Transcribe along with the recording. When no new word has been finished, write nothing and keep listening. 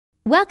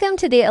Welcome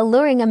to the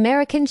Alluring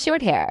American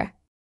Shorthair,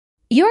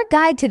 your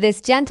guide to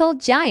this gentle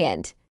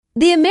giant.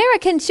 The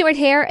American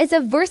Shorthair is a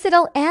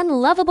versatile and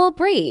lovable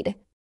breed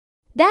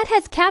that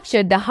has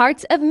captured the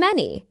hearts of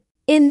many.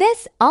 In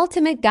this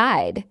ultimate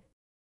guide,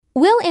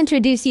 we'll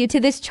introduce you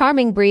to this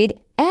charming breed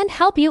and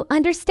help you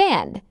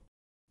understand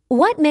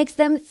what makes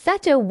them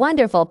such a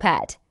wonderful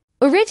pet.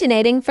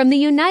 Originating from the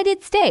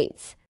United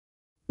States,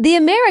 the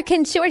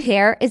American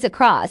Shorthair is a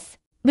cross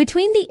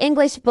between the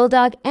English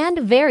Bulldog and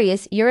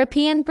various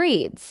European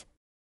breeds,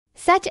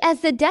 such as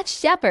the Dutch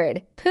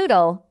Shepherd,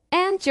 Poodle,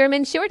 and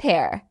German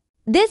Shorthair.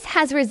 This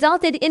has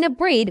resulted in a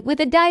breed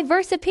with a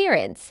diverse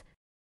appearance,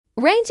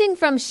 ranging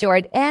from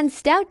short and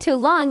stout to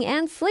long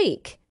and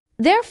sleek.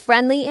 Their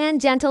friendly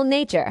and gentle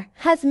nature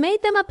has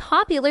made them a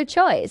popular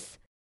choice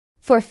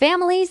for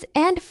families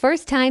and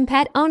first-time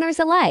pet owners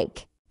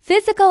alike.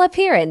 Physical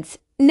appearance,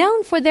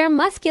 known for their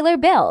muscular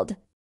build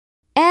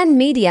and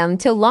medium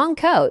to long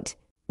coat,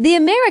 the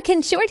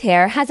American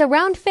Shorthair has a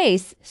round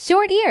face,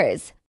 short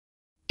ears,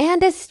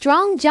 and a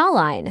strong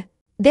jawline.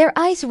 Their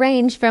eyes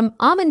range from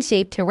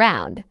almond-shaped to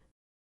round,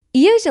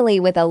 usually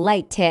with a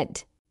light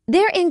tint.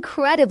 They're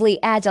incredibly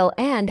agile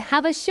and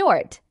have a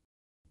short,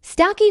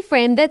 stocky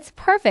frame that's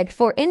perfect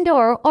for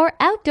indoor or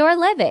outdoor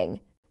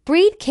living.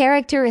 Breed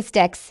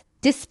characteristics.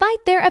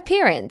 Despite their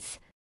appearance,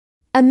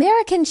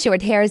 American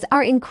Shorthairs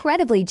are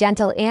incredibly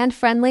gentle and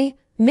friendly,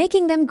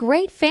 making them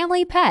great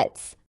family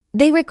pets.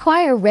 They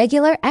require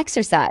regular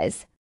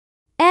exercise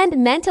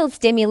and mental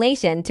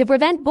stimulation to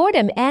prevent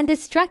boredom and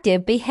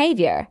destructive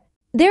behavior.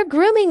 Their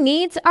grooming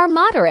needs are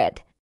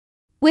moderate,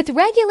 with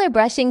regular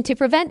brushing to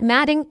prevent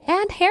matting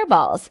and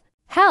hairballs.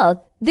 Health.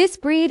 This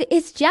breed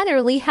is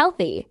generally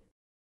healthy,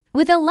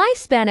 with a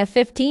lifespan of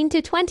 15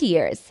 to 20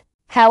 years.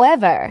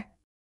 However,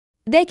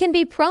 they can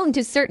be prone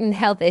to certain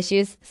health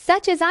issues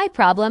such as eye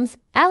problems,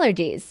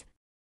 allergies,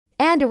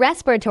 and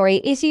respiratory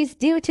issues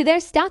due to their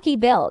stocky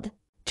build.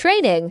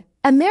 Training.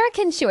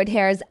 American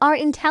Shorthairs are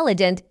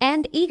intelligent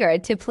and eager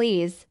to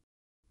please,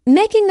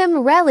 making them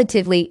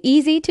relatively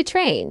easy to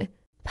train.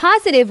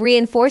 Positive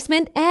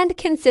reinforcement and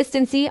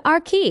consistency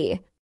are key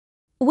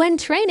when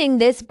training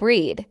this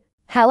breed.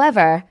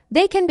 However,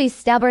 they can be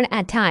stubborn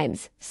at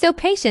times, so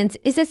patience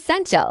is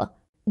essential.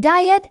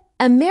 Diet.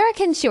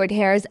 American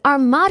Shorthairs are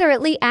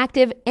moderately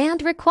active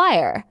and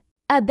require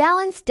a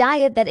balanced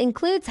diet that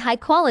includes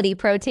high-quality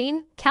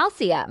protein,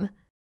 calcium,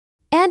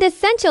 and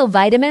essential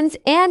vitamins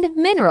and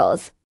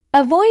minerals.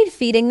 Avoid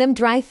feeding them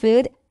dry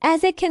food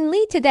as it can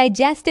lead to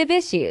digestive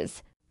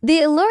issues.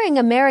 The Alluring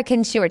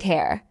American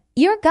Shorthair,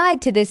 your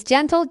guide to this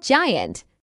gentle giant.